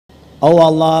O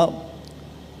Allah,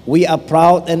 we are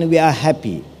proud and we are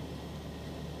happy.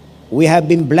 We have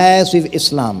been blessed with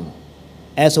Islam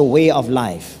as a way of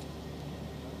life,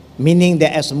 meaning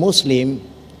that as Muslim,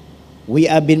 we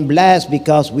have been blessed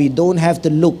because we don't have to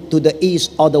look to the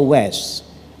east or the west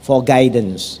for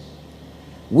guidance.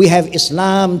 We have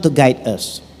Islam to guide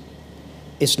us,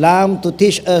 Islam to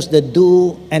teach us the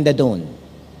do and the don't,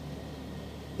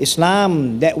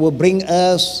 Islam that will bring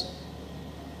us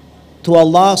to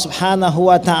Allah subhanahu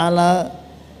wa ta'ala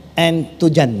and to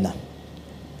Jannah.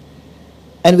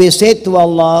 And we said to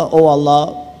Allah, O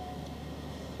Allah,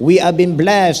 we have been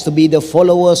blessed to be the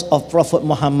followers of Prophet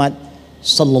Muhammad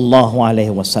sallallahu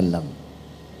alaihi wasallam,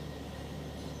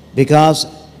 because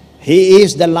he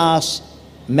is the last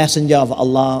messenger of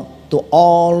Allah to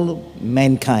all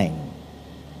mankind,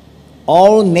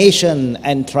 all nations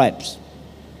and tribes.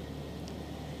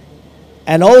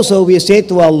 And also we say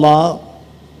to Allah,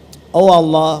 O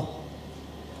Allah,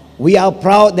 we are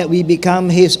proud that we become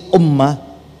his ummah,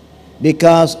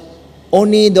 because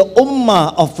only the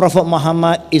ummah of Prophet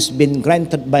Muhammad is been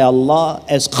granted by Allah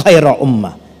as khaira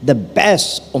ummah, the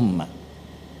best ummah.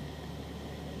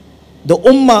 The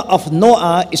ummah of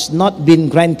Noah is not been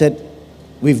granted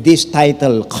with this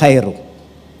title khair.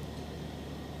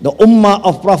 The ummah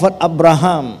of Prophet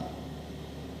Abraham,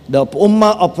 the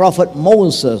ummah of Prophet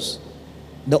Moses,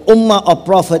 the ummah of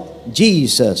Prophet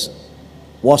Jesus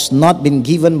was not been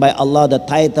given by Allah the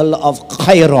title of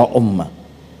khaira ummah,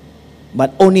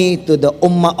 but only to the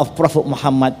ummah of Prophet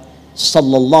Muhammad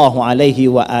sallallahu alaihi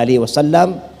wa alihi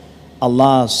wasallam.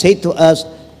 Allah said to us,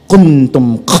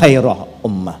 kuntum khaira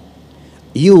ummah.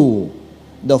 You,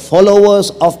 the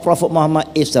followers of Prophet Muhammad,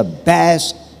 is the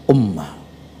best ummah.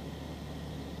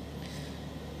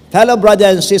 Fellow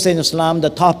brothers and sisters in Islam, the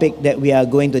topic that we are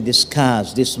going to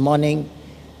discuss this morning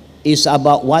is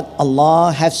about what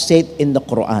Allah has said in the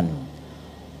Quran.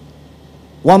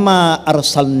 وَمَا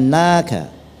أَرْسَلْنَاكَ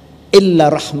إِلَّا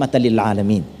رَحْمَةً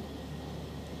لِلْعَالَمِينَ.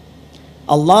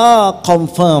 Allah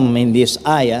confirmed in this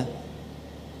ayah,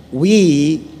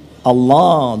 we,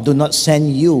 Allah, do not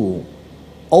send you,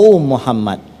 O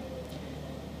Muhammad,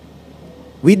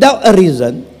 without a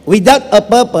reason, without a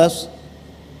purpose,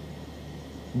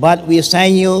 but we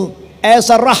send you as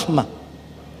a rahmah.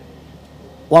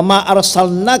 وَمَا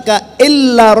أَرْسَلْنَاكَ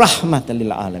إِلَّا رَحْمَةً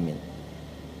لِلْعَالَمِينَ.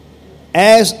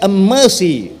 As a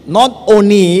mercy, not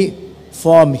only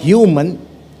for human,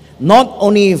 not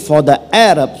only for the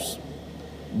Arabs,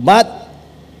 but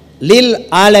lil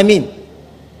alamin.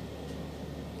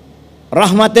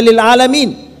 Rahmatan lil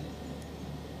alamin.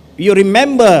 You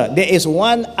remember there is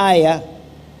one ayah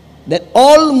that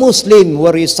all Muslims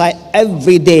will recite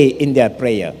every day in their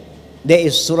prayer. There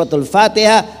is Surah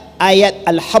Al-Fatiha, ayat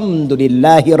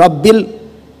Alhamdulillahi Rabbil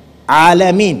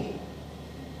Alamin.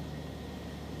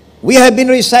 We have been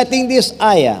reciting this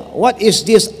ayah. What is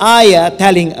this ayah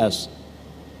telling us?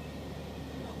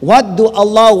 What do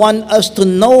Allah want us to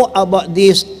know about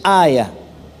this ayah?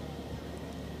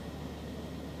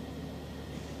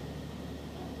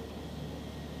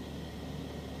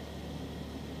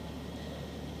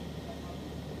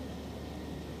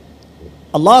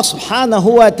 Allah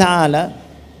subhanahu wa ta'ala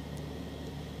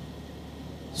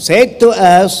said to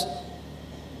us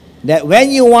that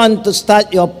when you want to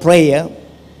start your prayer,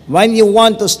 when you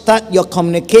want to start your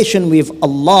communication with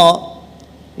Allah,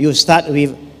 you start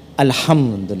with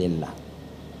Alhamdulillah.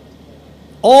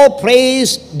 All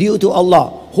praise due to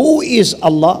Allah. Who is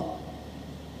Allah?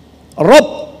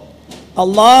 Rabb.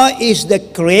 Allah is the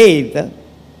creator,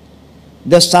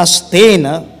 the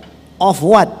sustainer of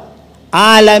what?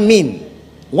 Alamin.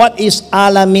 What is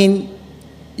alamin?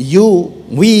 You,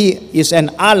 we is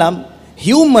an alam.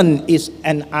 Human is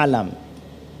an alam.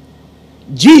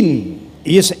 Jinn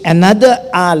is another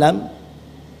alam.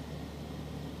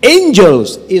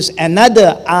 Angels is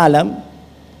another alam.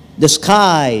 The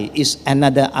sky is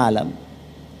another alam.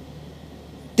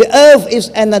 The earth is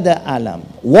another alam.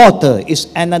 Water is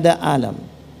another alam.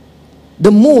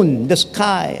 The moon, the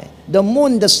sky, the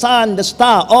moon, the sun, the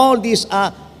star, all these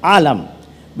are alam.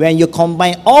 When you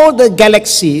combine all the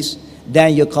galaxies,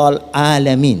 then you call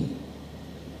alamin.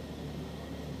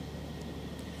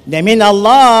 That means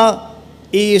Allah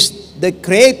is the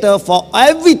creator for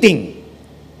everything,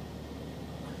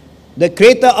 the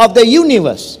creator of the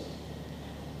universe.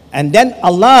 And then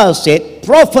Allah said,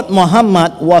 Prophet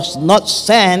Muhammad was not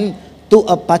sent to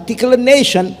a particular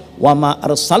nation. وَمَا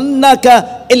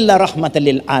أَرْسَلْنَاكَ إِلَّا رَحْمَةً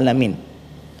لِلْعَالَمِينَ.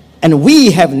 And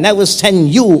we have never sent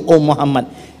you, O Muhammad,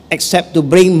 except to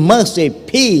bring mercy,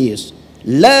 peace,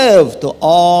 love to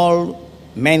all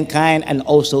mankind and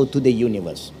also to the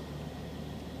universe.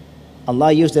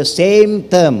 Allah used the same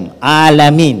term,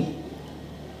 alamin.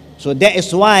 So that is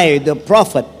why the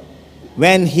Prophet,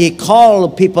 when he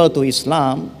called people to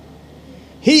Islam,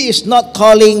 he is not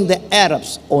calling the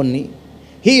Arabs only.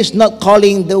 He is not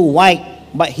calling the white,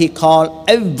 but he called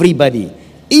everybody.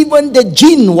 Even the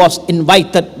jinn was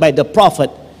invited by the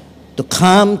Prophet to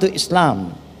come to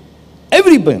Islam.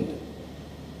 Everybody.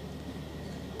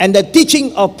 And the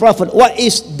teaching of Prophet, what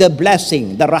is the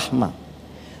blessing, the rahmah?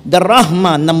 The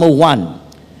rahmah, number one.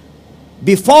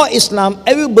 Before Islam,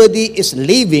 everybody is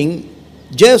living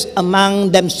just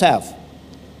among themselves.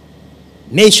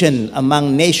 Nation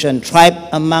among nation, tribe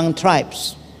among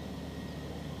tribes.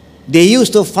 They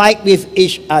used to fight with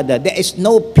each other. There is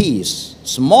no peace.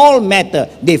 Small matter,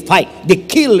 they fight. They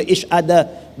kill each other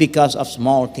because of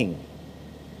small thing.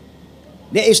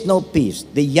 There is no peace.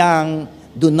 The young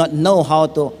do not know how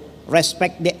to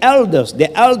respect the elders.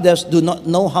 The elders do not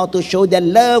know how to show their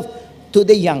love to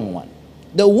the young one.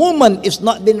 The woman is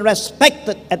not being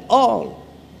respected at all.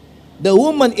 The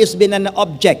woman is being an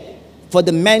object for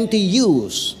the man to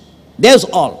use. There's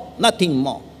all, nothing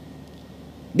more.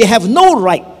 They have no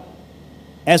right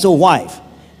as a wife.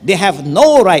 They have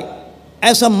no right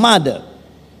as a mother.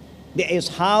 That is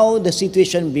how the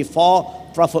situation before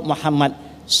Prophet Muhammad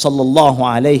sallallahu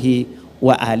alaihi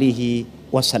wa alihi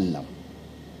wasallam.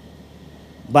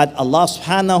 But Allah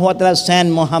subhanahu wa ta'ala sent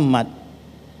Muhammad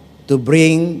to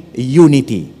bring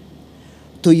unity,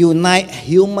 to unite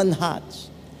human hearts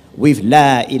with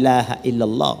La ilaha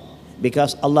illallah.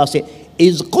 Because Allah said,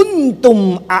 "Iz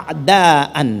kuntum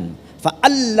a'da'an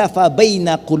fa'allafa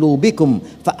baina qulubikum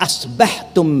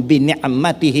fa'asbahtum bi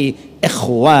ni'matihi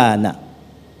ikhwana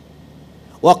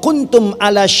wa kuntum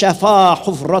ala shafa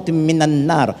hufratin minan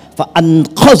nar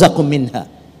fa'anqazakum minha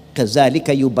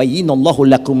kadzalika yubayyinu Allahu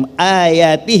lakum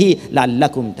ayatihi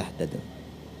la'allakum tahtadun."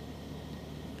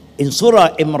 In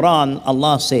Surah Imran,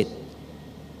 Allah said,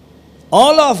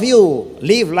 all of you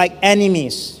live like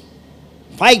enemies,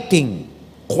 fighting,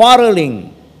 quarreling,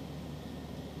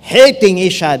 hating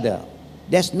each other.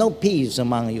 There's no peace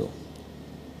among you.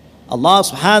 Allah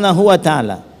subhanahu wa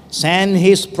ta'ala sent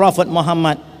His Prophet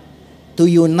Muhammad to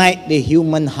unite the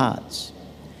human hearts.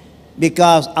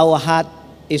 Because our heart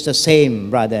is the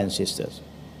same, brothers and sisters.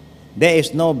 There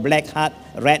is no black heart,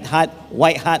 red heart,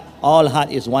 white heart. All heart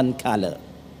is one color.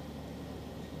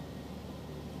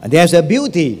 And there's a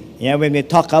beauty, when we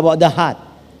talk about the heart.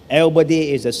 Everybody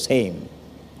is the same.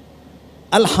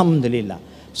 Alhamdulillah.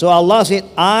 So Allah said,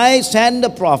 I send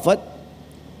the Prophet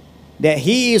that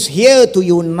he is here to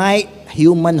unite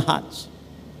human hearts.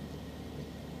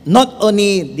 Not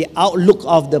only the outlook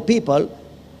of the people,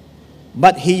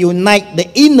 but he unite the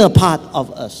inner part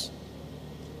of us.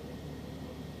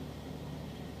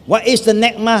 What is the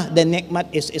ni'mah? The ni'mah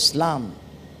is Islam.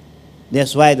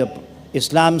 That's why the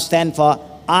Islam stands for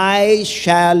I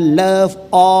shall love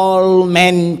all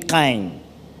mankind.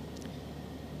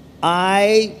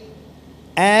 I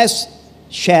as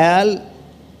shall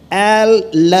L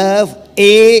love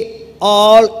A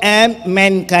all M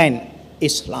mankind.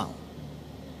 Islam.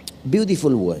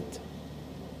 Beautiful word.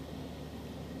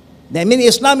 That means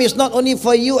Islam is not only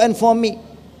for you and for me.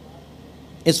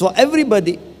 It's for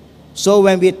everybody. So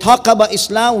when we talk about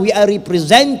Islam, we are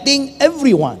representing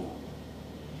everyone.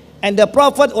 And the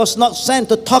Prophet was not sent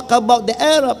to talk about the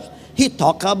Arabs. He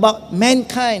talked about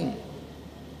mankind.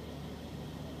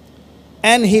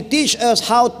 And he teaches us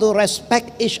how to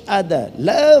respect each other,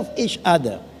 love each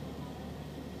other.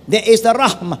 There is the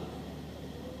rahmah.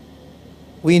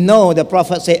 We know the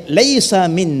Prophet said, "Laysa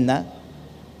minna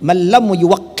man lam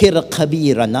yuwaqqir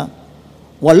kabirana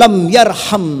wa lam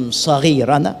yarham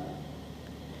saghirana."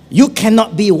 You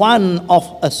cannot be one of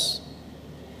us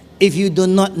if you do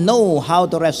not know how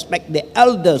to respect the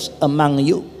elders among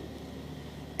you.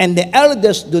 And the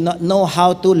elders do not know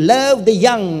how to love the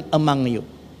young among you.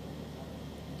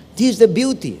 This is the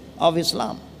beauty of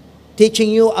Islam, teaching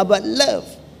you about love,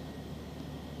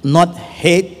 not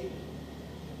hate,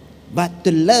 but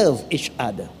to love each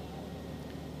other.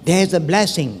 There is a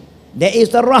blessing, there is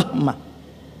the rahmah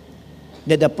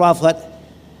that the Prophet,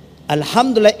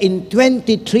 alhamdulillah, in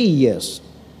 23 years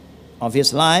of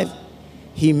his life,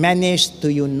 he managed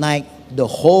to unite the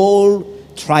whole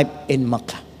tribe in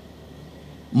Mecca.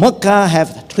 Mecca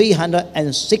have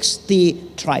 360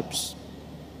 tribes.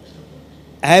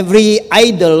 Every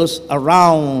idols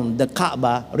around the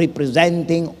Kaaba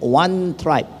representing one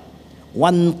tribe,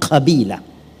 one Qabila.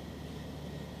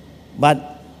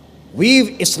 But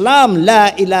with Islam,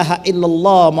 La ilaha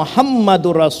illallah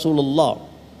Muhammadur Rasulullah,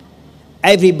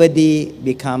 everybody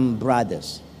become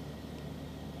brothers.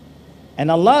 And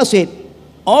Allah said,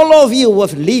 all of you were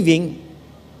living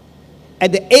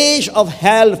at the age of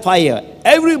hellfire.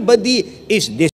 Everybody is this.